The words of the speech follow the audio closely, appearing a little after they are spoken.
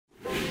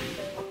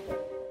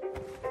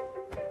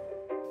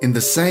In the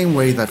same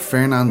way that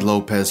Fernand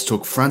Lopez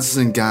took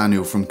Francis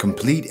Ngannou from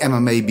complete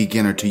MMA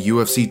beginner to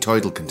UFC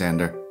title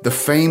contender, the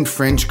famed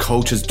French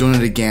coach has done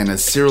it again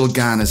as Ciryl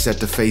Gane is set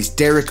to face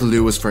Derek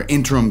Lewis for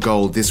interim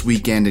gold this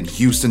weekend in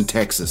Houston,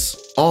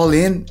 Texas. All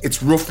in,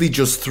 it's roughly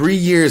just 3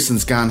 years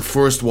since Gane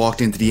first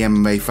walked into the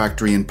MMA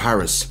factory in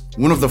Paris.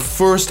 One of the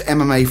first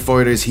MMA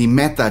fighters he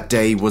met that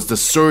day was the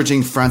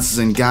surging Francis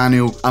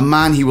Ngannou, a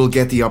man he will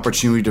get the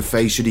opportunity to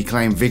face should he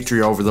claim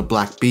victory over the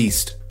Black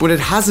Beast. But it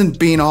hasn't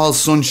been all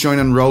sunshine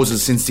and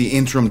roses since the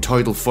interim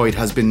title fight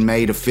has been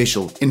made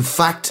official. In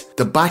fact,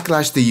 the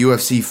backlash the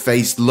UFC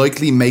faced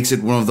likely makes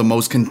it one of the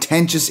most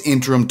contentious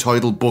interim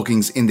title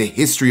bookings in the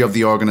history of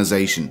the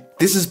organisation.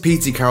 This is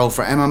Pete Carroll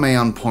for MMA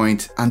On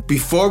Point, and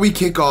before we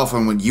kick off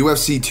and with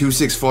UFC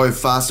 265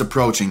 fast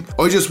approaching,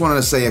 I just wanted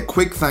to say a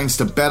quick thanks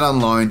to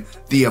BetOnline,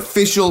 the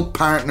official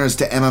partners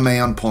to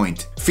MMA On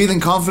Point.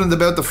 Feeling confident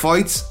about the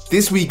fights?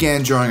 This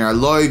weekend during our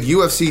live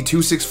UFC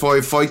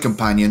 265 fight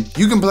companion,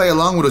 you can play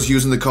along with us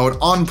using the code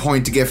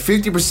ONPOINT to get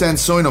 50%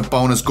 sign-up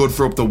bonus good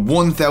for up to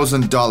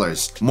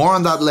 $1,000. More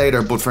on that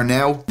later, but for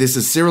now, this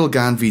is Ciryl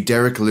Gane v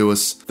Derek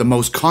Lewis, the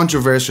most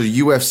controversial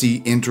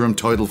UFC interim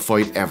title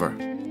fight ever.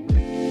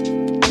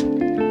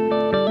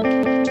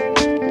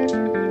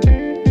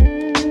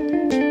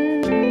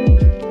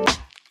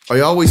 I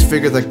always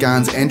figured that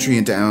Gane's entry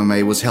into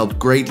MMA was helped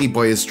greatly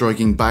by his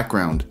striking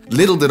background.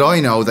 Little did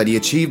I know that he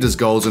achieved his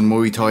goals in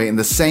Muay Thai in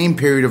the same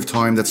period of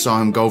time that saw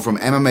him go from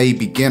MMA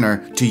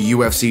beginner to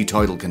UFC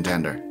title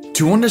contender.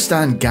 To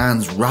understand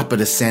Gane's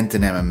rapid ascent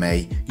in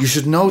MMA, you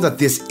should know that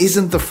this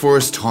isn't the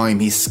first time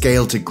he's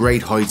scaled to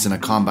great heights in a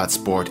combat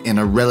sport in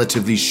a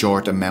relatively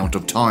short amount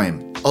of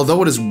time.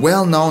 Although it is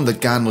well known that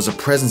Gane was a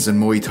presence in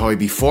Muay Thai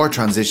before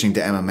transitioning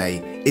to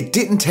MMA, it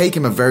didn't take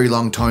him a very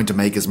long time to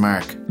make his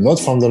mark. Not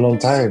from the long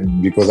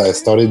time, because I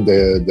started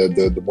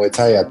the Muay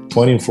Thai at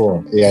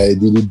 24. Yeah, I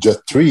did it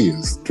just 3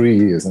 years. 3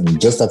 years, and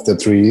just after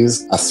 3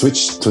 years, I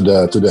switched to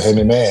the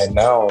MMA, and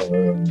now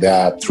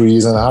there are 3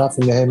 years and a half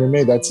in the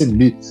MMA. That's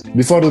it.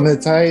 Before the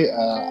Muay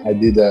Thai, I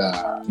did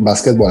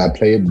basketball. I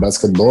played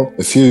basketball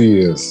a few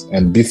years,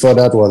 and before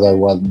that, I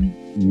was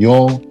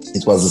young,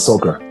 it was the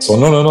soccer. So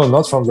no,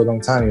 not from the long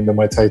time in the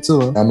Muay Thai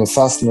too. I'm a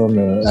fast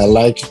learner. I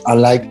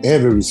like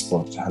every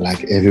sport. I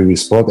like every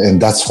sport,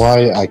 and that's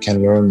why I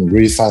can learn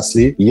really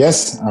fastly.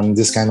 Yes, I'm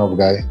this kind of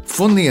guy.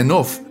 Funnily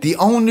enough, the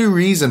only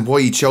reason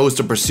why he chose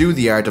to pursue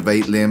the art of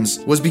 8 limbs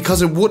was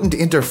because it wouldn't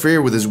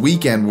interfere with his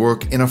weekend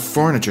work in a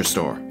furniture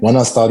store. When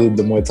I started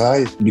the Muay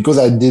Thai, because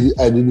I did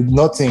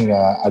nothing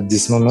at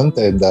this moment,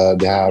 and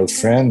a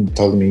friend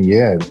told me,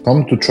 yeah,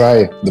 come to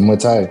try the Muay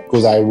Thai,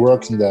 because I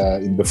work in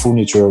the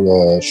furniture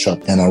shop,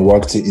 and I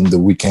worked in the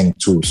weekend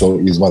too, so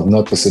it was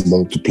not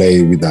possible to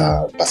play with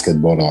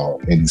basketball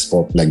or any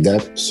sport like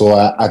that. So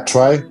I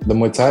tried the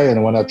Muay Thai,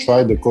 and when I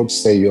tried, the coach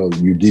said, yo,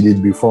 you did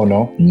it before?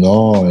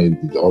 No,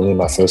 it's only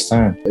my first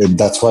time. And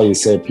that's why he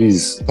said,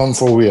 please come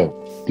for real,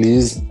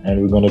 please, and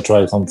we're gonna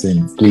try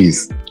something,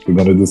 please, we're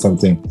gonna do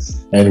something.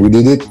 And we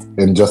did it,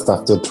 and just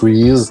after 3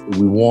 years,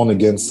 we won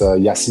against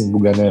Yacine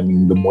Bouganem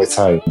in the Muay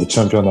Thai, the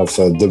champion of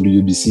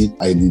WBC.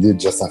 I did it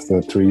just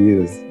after 3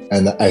 years.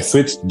 And I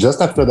switched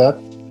just after that.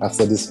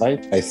 After this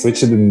fight, I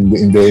switched in the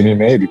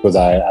MMA because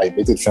I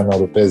beat Fernando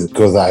Lopez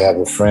because I have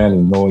a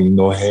friend, you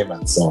know him,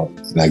 and so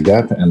like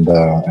that. And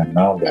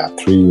now there are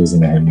 3 years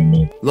in the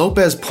MMA.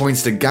 Lopez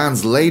points to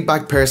Gane's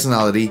laid-back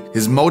personality,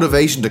 his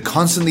motivation to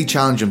constantly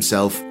challenge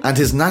himself, and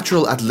his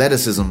natural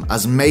athleticism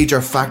as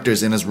major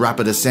factors in his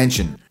rapid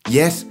ascension.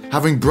 Yet,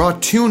 having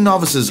brought 2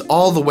 novices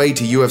all the way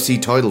to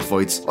UFC title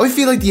fights, I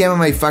feel like the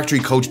MMA factory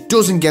coach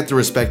doesn't get the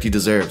respect he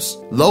deserves.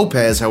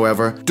 Lopez,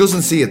 however,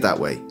 doesn't see it that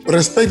way.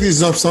 Respect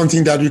is not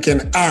something that you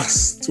can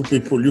ask to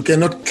people. You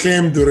cannot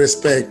claim the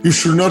respect. You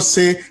should not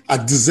say, I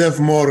deserve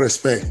more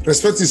respect.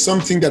 Respect is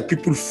something that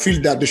people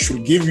feel that they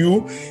should give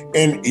you,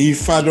 and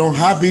if I don't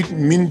have it,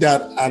 mean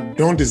that I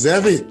don't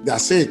deserve it.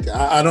 That's it.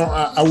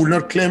 I will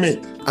not claim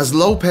it. As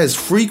Lopez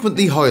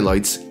frequently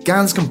highlights,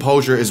 Gane's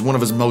composure is one of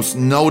his most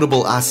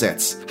notable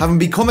assets. Having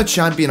become a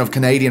champion of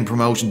Canadian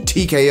promotion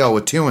TKO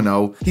at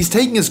 2-0, he's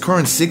taking his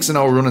current 6-0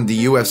 run in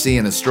the UFC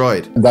in his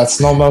stride. That's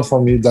normal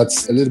for me.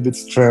 That's a little bit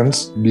strange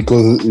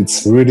because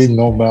it's really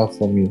normal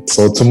for me.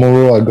 So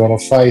tomorrow I'm gonna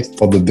fight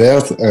for the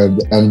belt,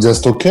 and I'm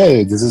just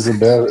okay. This is a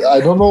belt. I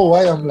don't know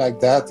why I'm like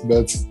that,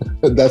 but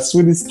that's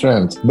really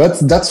strange. But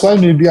that's why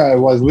maybe I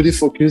was really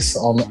focused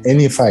on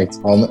any fight.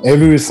 On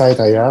every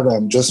fight I had,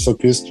 I'm just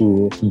focused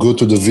to go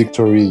to the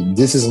victory.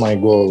 This is my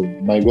goal.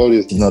 My goal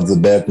is not the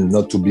belt, is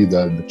not to be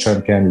the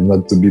champion, is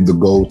not to be the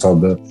GOAT,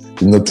 or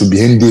is not to be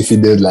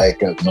undefeated.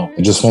 No,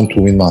 I just want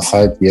to win my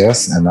fight,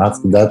 yes. And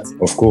after that,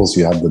 of course,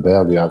 you have the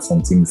belt, you have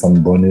something,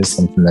 some bonus,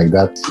 something like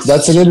that.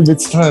 That's a little bit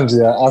strange.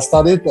 Yeah, I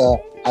started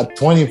at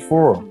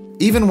 24.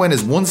 Even when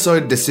his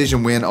one-sided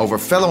decision win over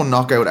fellow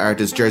knockout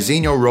artist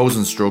Jairzinho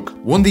Rozenstruik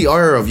won the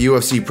ire of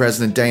UFC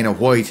president Dana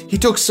White, he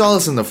took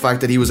solace in the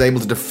fact that he was able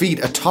to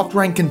defeat a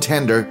top-ranked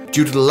contender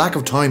due to the lack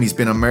of time he's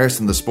been immersed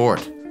in the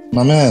sport.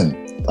 My man,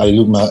 I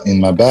look in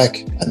my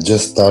back. I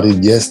just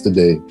started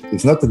yesterday.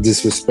 It's not a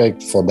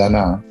disrespect for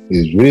Dana.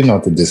 It's really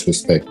not a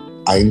disrespect.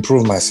 I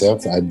improved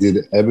myself. I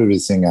did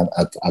everything at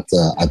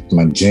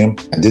my gym.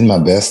 I did my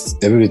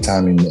best every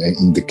time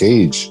in the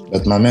cage.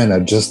 But my man, I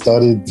just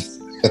started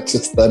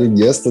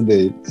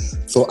yesterday.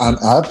 So I'm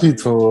happy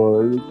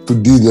to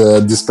do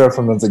this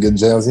performance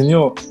against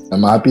Jairzinho.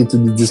 I'm happy to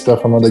do this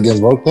performance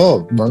against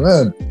Volkov. My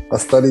man, I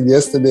started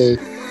yesterday.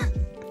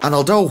 And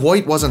although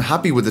White wasn't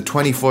happy with the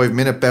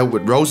 25-minute bout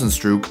with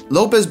Rozenstruik,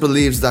 Lopez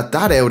believes that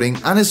outing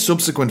and his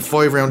subsequent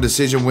 5-round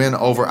decision win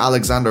over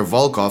Alexander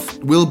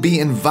Volkov will be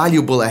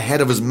invaluable ahead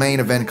of his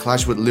main event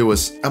clash with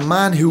Lewis, a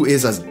man who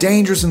is as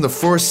dangerous in the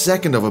first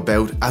second of a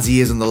bout as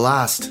he is in the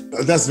last.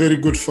 That's very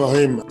good for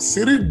him.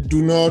 Cyril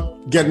do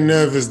not get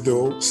nervous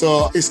though,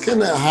 so it's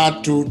kind of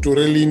hard to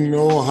really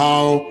know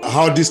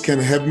how this can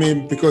help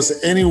me,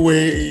 because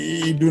anyway,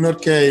 he do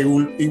not care.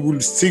 He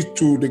will stick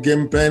to the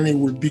game plan. He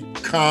will be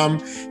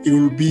calm. It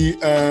will be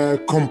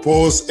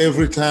composed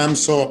every time.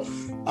 So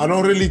I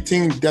don't really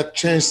think that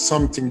changed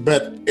something.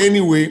 But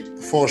anyway,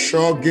 for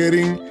sure,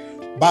 getting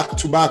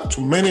back-to-back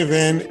to main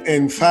event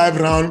and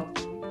 5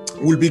 rounds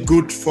will be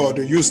good for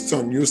the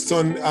Houston.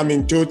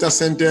 Toyota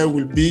Center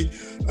will be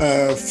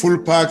full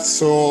packed.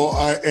 So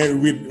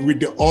with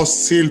the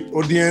hostile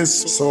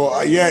audience. So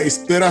it's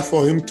better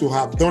for him to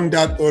have done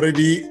that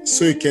already,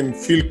 so he can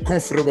feel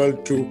comfortable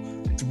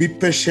to be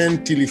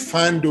patient till he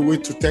find a way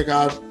to take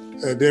out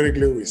Derrick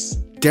Lewis.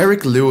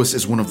 Derrick Lewis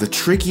is one of the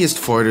trickiest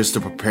fighters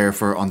to prepare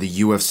for on the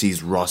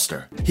UFC's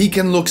roster. He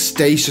can look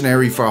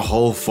stationary for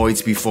whole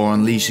fights before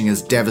unleashing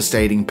his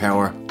devastating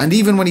power, and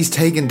even when he's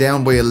taken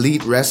down by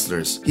elite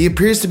wrestlers, he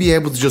appears to be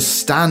able to just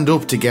stand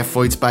up to get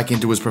fights back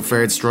into his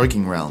preferred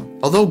striking realm.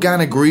 Although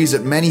Gane agrees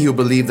that many who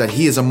believe that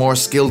he is a more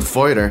skilled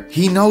fighter,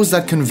 he knows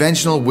that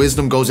conventional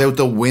wisdom goes out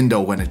the window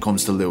when it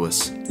comes to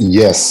Lewis.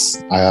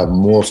 Yes, I have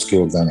more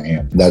skill than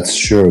him. That's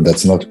sure.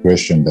 That's not a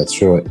question. That's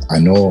sure. I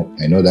know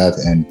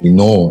that, and he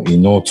know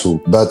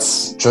too. But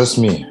trust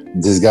me,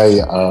 this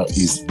guy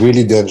is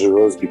really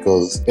dangerous,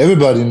 because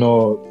everybody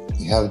know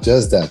he have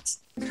just that.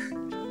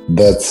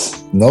 But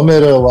no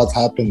matter what's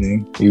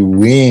happening, he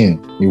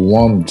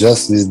won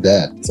just with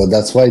that. So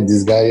that's why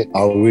this guy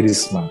are really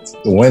smart.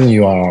 When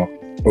you are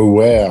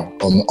aware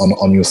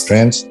on your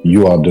strengths,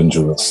 you are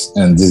dangerous,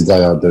 and this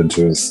guy are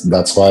dangerous.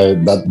 That's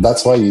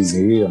why he's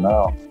here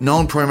now.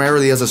 Known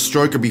primarily as a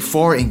striker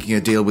before inking a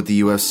deal with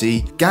the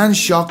UFC, Gane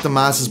shocked the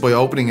masses by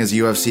opening his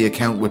UFC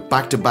account with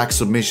back-to-back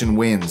submission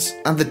wins,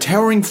 and the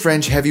towering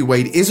French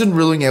heavyweight isn't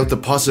ruling out the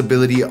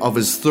possibility of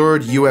his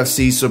third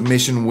UFC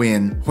submission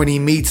win when he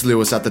meets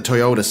Lewis at the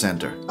Toyota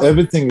Center.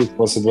 Everything is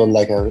possible.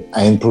 Like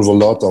I improve a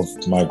lot of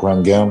my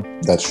ground game.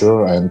 That's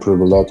sure. I improve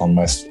a lot on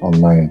my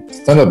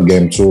stand-up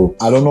game too.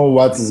 I don't know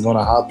what is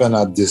gonna happen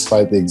at this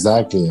fight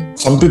exactly.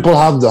 Some people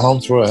have the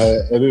answer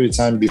every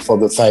time before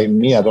the fight.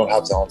 Me, I don't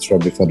have the answer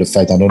before the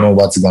fight. I don't know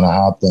what's gonna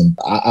happen.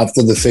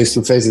 After the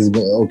face-to-face is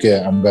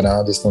okay, I'm gonna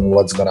understand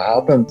what's gonna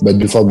happen. But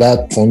before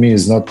that, for me,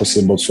 it's not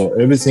possible. So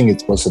everything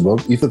is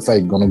possible. If the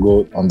fight gonna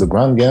go on the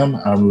ground game,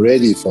 I'm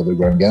ready for the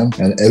ground game,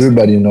 and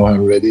everybody know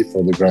I'm ready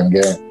for the ground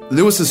game.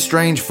 Lewis's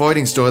strange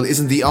fighting style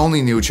isn't the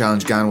only new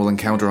challenge Gane will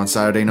encounter on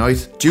Saturday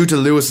night. Due to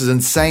Lewis's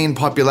insane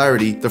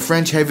popularity, the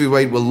French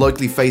heavyweight will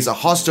likely face a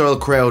hostile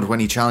crowd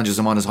when he challenges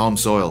him on his home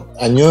soil.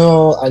 I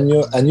knew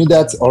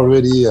that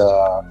already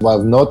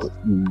was not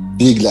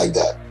big like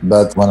that.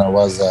 But when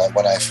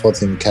I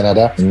fought in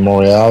Canada, in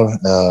Montreal,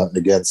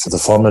 against the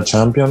former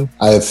champion,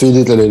 I feel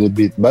it a little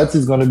bit. But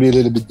it's gonna be a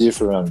little bit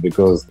different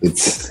because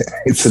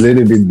it's a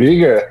little bit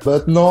bigger.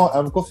 But no,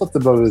 I'm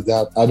comfortable with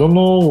that. I don't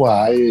know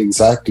why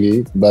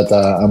exactly, but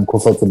I'm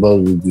comfortable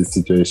with this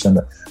situation.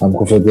 I'm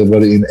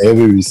comfortable in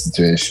every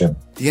situation.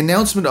 The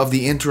announcement of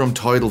the interim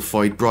title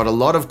fight brought a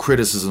lot of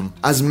criticism,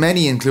 as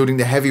many, including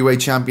the heavyweight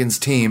champions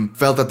team,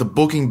 felt that the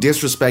booking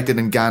disrespected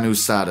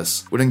Ngannou's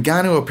status. With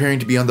Ngannou appearing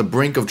to be on the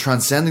brink of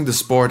transcending the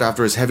sport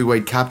after his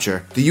heavyweight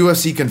capture, the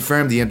UFC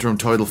confirmed the interim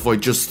title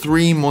fight just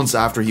 3 months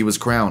after he was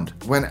crowned.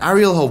 When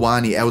Ariel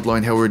Helwani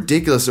outlined how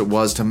ridiculous it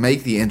was to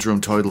make the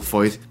interim title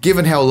fight,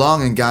 given how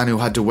long Ngannou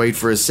had to wait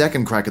for his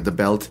second crack at the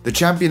belt, the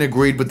champion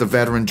agreed with the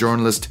veteran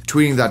journalist,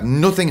 tweeting that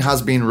nothing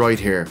has been right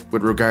here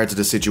with regard to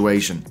the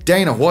situation.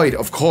 Dana White,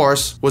 of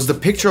course, was the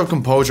picture of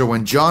composure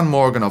when John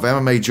Morgan of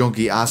MMA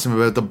Junkie asked him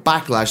about the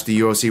backlash the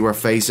UFC were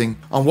facing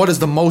on what is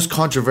the most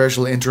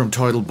controversial interim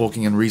title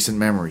booking in recent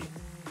memory.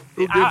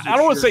 I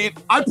don't want to say it.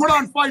 I put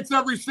on fights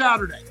every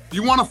Saturday.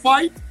 You want to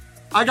fight?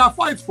 I got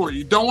fights for you.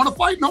 You don't want to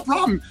fight? No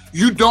problem.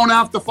 You don't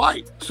have to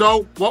fight.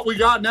 So what we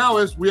got now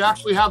is we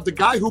actually have the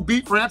guy who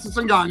beat Francis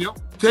Ngannou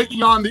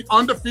taking on the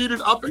undefeated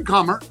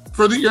up-and-comer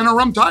for the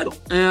interim title.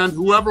 And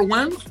whoever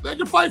wins, they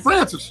can fight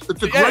Francis.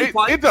 It's a great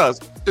fight. It does.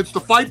 It's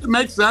the fight that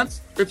makes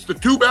sense. It's the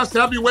two best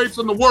heavyweights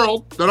in the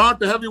world that aren't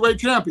the heavyweight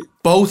champion.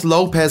 Both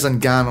Lopez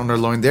and Gane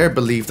underline their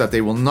belief that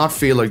they will not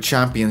feel like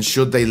champions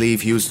should they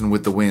leave Houston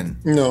with the win.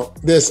 No,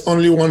 there's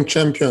only one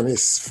champion.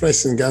 It's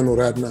Francis Ngannou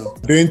right now.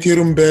 The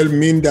interim belt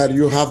means that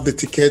you have the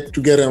ticket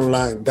to get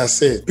online.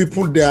 That's it.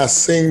 People, they are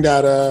saying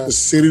that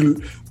Cyril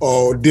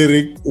or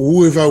Derek,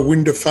 whoever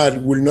win the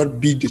fight will not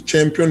be the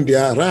champion. They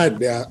are right.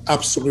 They are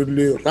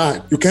absolutely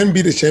right. You can't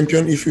be the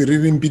champion if you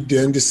really beat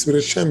the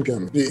undisputed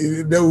champion.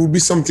 There will be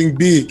something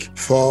big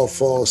for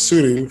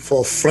Cyril,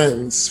 for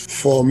friends,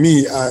 for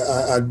me.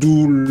 I do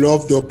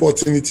love the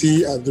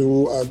opportunity. I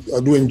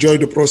do enjoy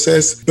the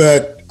process,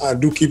 but I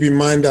do keep in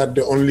mind that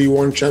the only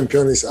one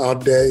champion is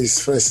out there is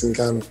Francis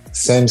Ngannou.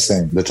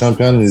 Same. The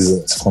champion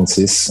is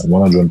Francis,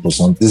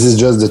 100%. This is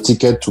just the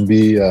ticket to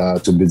be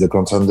the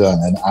contender,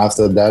 and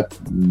after that,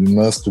 you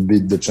must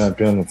beat the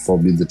champion for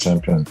beat the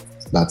champion.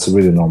 That's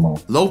really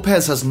normal.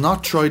 Lopez has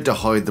not tried to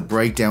hide the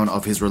breakdown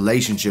of his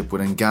relationship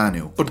with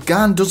Ngannou, but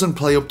Gane doesn't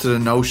play up to the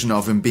notion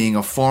of him being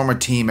a former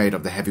teammate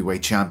of the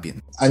heavyweight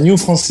champion. I knew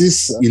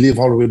Francis, he lived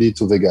already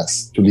to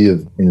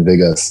live in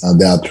Vegas. And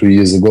there 3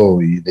 years ago,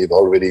 he lived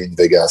already in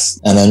Vegas.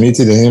 And I met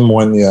him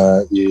when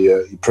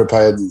he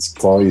prepared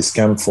for his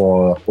camp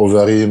for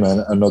over him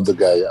and another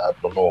guy, I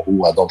don't know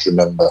who, I don't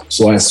remember.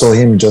 So I saw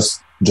him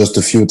just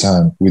a few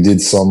times. We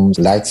did some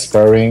light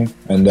sparring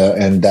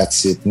and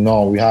that's it.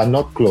 No, we are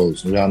not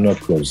close.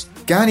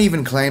 Gane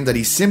even claimed that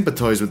he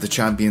sympathised with the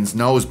champion's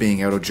nose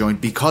being out of joint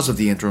because of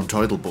the interim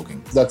title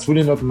booking. That's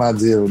really not my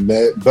deal,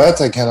 but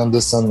I can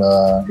understand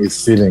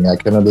his feeling. I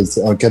can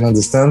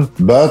understand.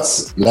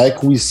 But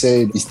like we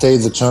said, he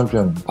stays the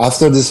champion.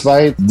 After this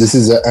fight, this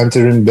is an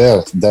interim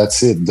belt.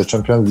 That's it. The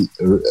champion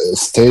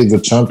stayed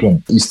the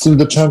champion. He's still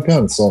the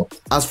champion. So,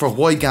 as for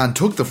why Gane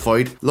took the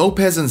fight,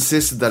 Lopez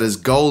insisted that his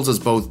goals as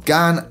both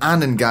Gane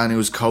and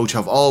Ngannou's coach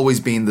have always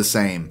been the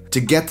same: to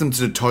get them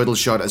to the title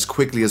shot as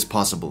quickly as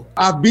possible.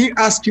 I've been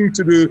asking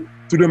to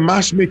the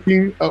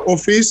matchmaking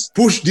office,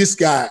 push this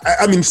guy.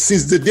 I mean,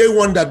 since the day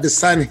one that they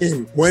signed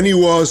him, when he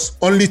was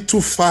only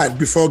 2 fights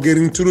before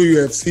getting to the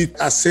UFC,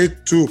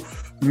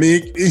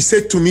 he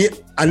said to me,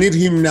 I need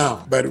him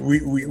now. But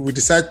we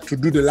decided to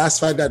do the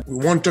last fight that we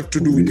wanted to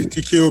do with the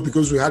TKO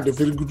because we had a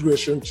very good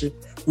relationship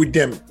with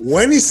them.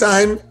 When he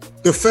signed,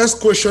 the first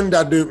question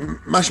that the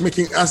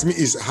matchmaking asked me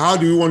is, how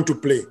do you want to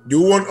play? Do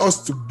you want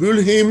us to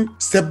build him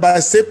step by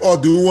step, or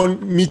do you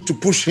want me to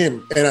push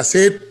him? And I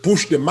said,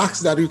 push the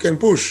max that you can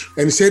push.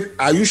 And he said,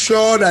 are you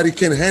sure that he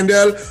can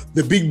handle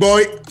the big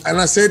boy?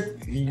 And I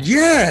said,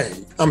 yeah.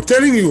 I'm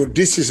telling you,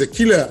 this is a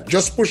killer.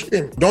 Just push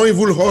him. Don't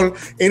even hold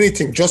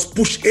anything. Just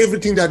push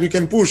everything that you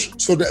can push.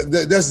 So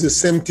that's the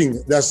same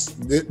thing. That's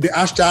the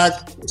hashtag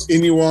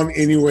anyone,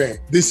 anywhere.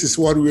 This is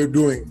what we're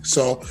doing.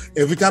 So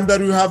every time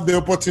that we have the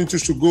opportunity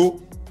to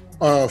go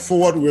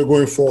forward, we're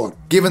going forward.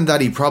 Given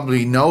that he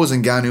probably knows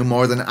Ngannou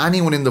more than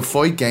anyone in the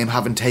fight game,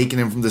 having taken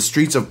him from the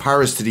streets of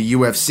Paris to the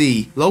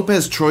UFC,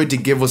 Lopez tried to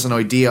give us an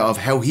idea of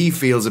how he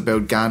feels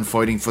about Gane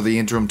fighting for the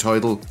interim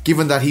title,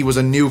 given that he was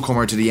a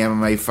newcomer to the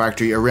MMA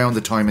factory around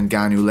the time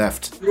Ngannou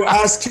left. You're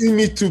asking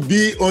me to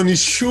be on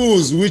his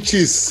shoes, which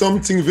is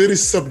something very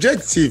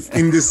subjective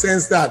in the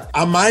sense that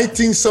I might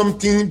think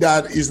something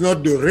that is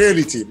not the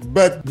reality.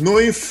 But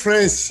knowing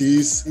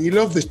Francis, he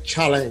loves the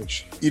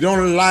challenge. He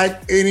don't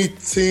like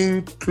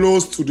anything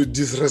close to the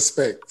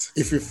disrespect.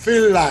 If you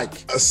feel like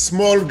a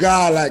small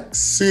guy like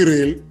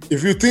Cyril,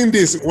 if you think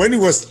this, when he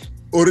was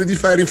already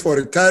fighting for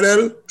a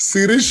title,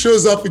 Cyril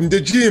shows up in the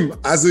gym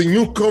as a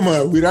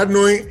newcomer without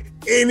knowing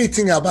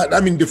anything about,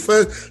 the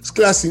first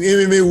class in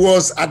MMA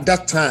was at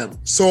that time.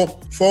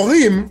 So for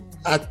him,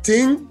 I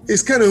think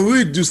it's kind of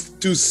weird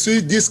to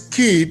see this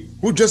kid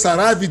who just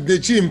arrived at the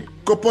gym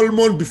couple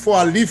months before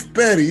I leave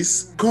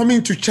Paris,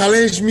 coming to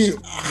challenge me.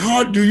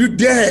 How do you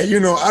dare?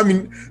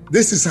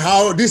 This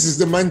is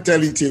the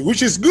mentality,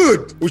 which is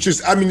good,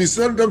 it's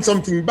not done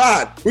something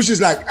bad, which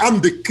is like,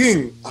 I'm the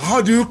king.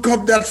 How do you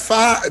come that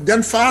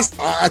fast?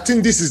 I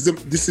think this is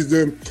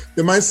the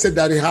mindset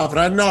that I have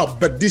right now,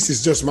 but this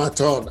is just my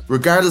thought.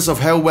 Regardless of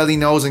how well he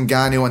knows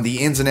Ngannou and the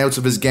ins and outs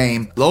of his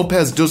game,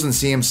 Lopez doesn't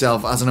see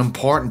himself as an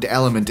important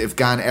element if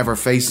Gane ever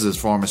faces his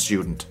former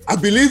student. I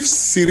believe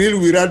Cyril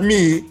without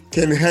me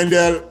can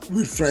handle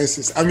with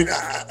Francis.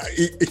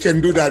 He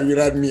can do that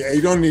without me.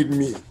 He don't need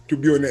me, to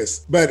be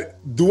honest. But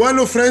do I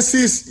know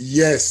Francis?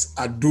 Yes,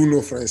 I do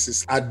know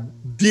Francis. I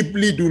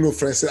deeply do know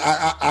Francis.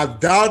 I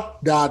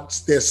doubt that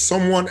there's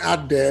someone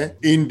out there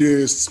in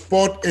the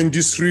sport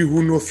industry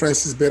who knows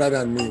Francis better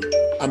than me.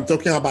 I'm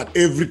talking about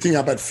everything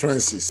about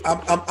Francis.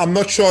 I'm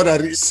not sure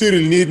that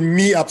Cyril need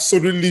me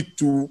absolutely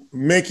to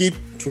make it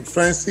to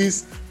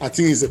Francis. I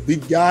think he's a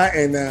big guy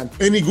and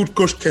any good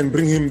coach can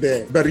bring him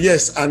there. But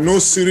yes, I know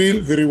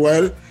Cyril very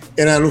well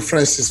and I know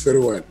Francis very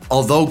well.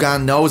 Although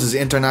Gane knows his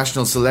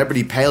international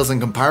celebrity pales in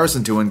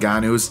comparison to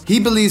Ngannou's, he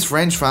believes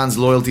French fans'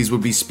 loyalties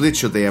would be split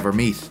should they ever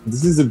meet.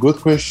 This is a good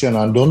question.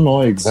 I don't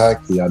know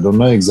exactly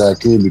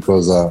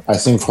because I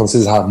think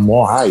Francis have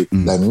more hype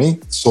than me.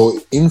 So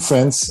in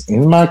France,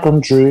 in my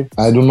country,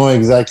 I don't know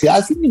exactly.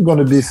 I think it's going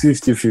to be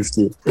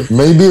 50-50.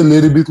 Maybe a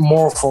little bit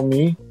more for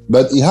me,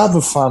 but he have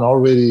a fan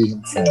already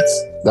in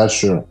France. That's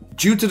sure.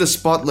 Due to the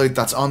spotlight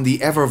that's on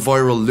the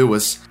ever-viral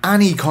Lewis,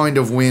 any kind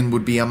of win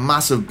would be a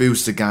massive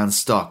boost to Gane's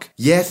stock.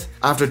 Yet,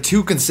 after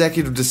 2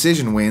 consecutive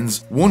decision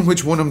wins, one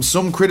which won him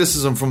some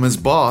criticism from his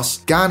boss,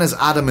 Gane is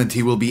adamant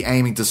he will be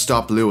aiming to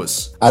stop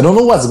Lewis. I don't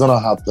know what's gonna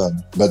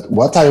happen, but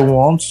what I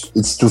want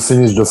is to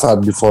finish the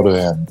fight before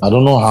the end. I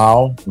don't know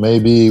how,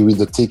 maybe with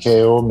the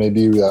TKO,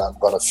 maybe I'm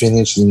gonna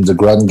finish in the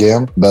grand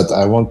game, but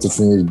I want to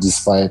finish this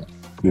fight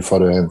before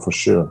the end for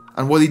sure.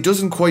 And while he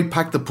doesn't quite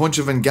pack the punch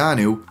of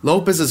Ngannou,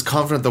 Lopez is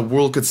confident the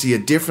world could see a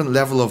different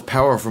level of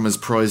power from his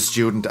prized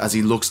student as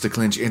he looks to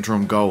clinch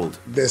interim gold.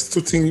 There's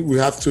 2 things we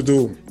have to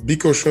do. Be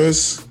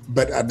cautious,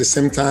 but at the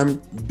same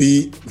time,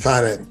 be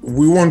violent.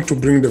 We want to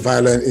bring the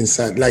violence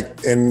inside,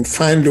 and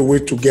find a way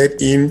to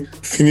get in,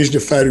 finish the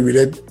fight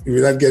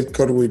without get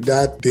caught with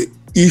that. The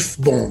if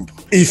bomb.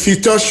 If he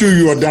touch you,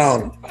 you are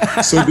down.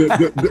 So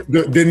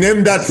they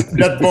name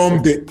that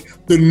bomb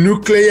the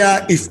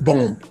nuclear if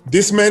bomb.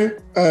 This man,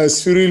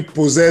 Cyril,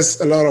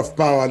 possess a lot of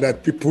power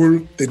that people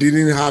they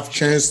didn't have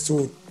chance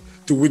to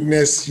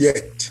witness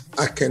yet.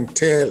 I can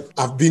tell.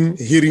 I've been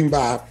hearing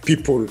by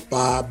people,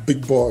 by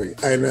Big Boy,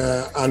 and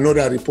I know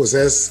that he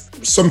possess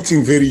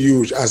something very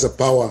huge as a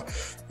power,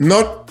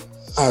 not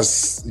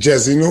as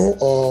Jairzinho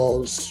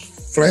or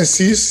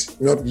Francis,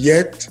 not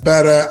yet,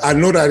 but I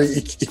know that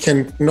he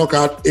can knock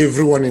out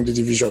everyone in the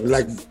division,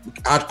 like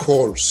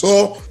hardcore.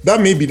 So that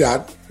may be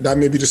that. That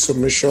may be the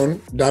submission.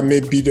 That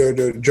may be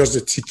just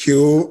the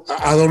TKO.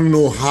 I don't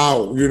know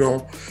how,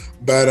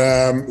 but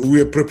we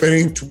are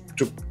preparing to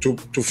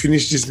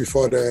finish this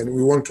before then.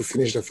 We want to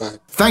finish the fight.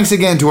 Thanks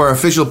again to our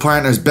official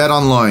partners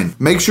BetOnline.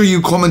 Make sure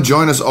you come and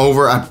join us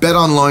over at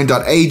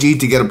betonline.ag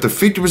to get up to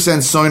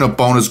 50% sign-up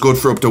bonus good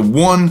for up to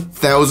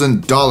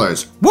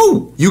 $1,000.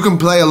 Woo! You can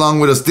play along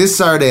with us this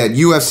Saturday at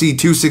UFC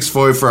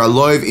 265 for our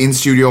live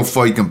in-studio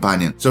fight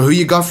companion. So who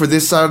you got for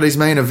this Saturday's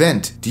main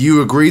event? Do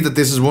you agree that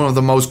this is one of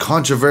the most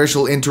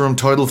controversial interim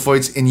title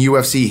fights in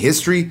UFC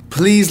history?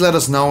 Please let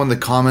us know in the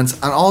comments,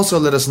 and also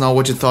let us know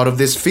what you thought of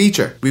this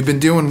feature. We've been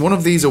doing one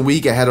of these a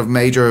week ahead of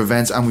major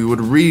events, and we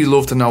would really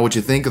love to know what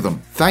you think of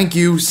them. Thank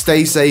you,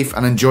 stay safe,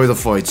 and enjoy the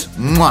fights.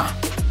 Mwah!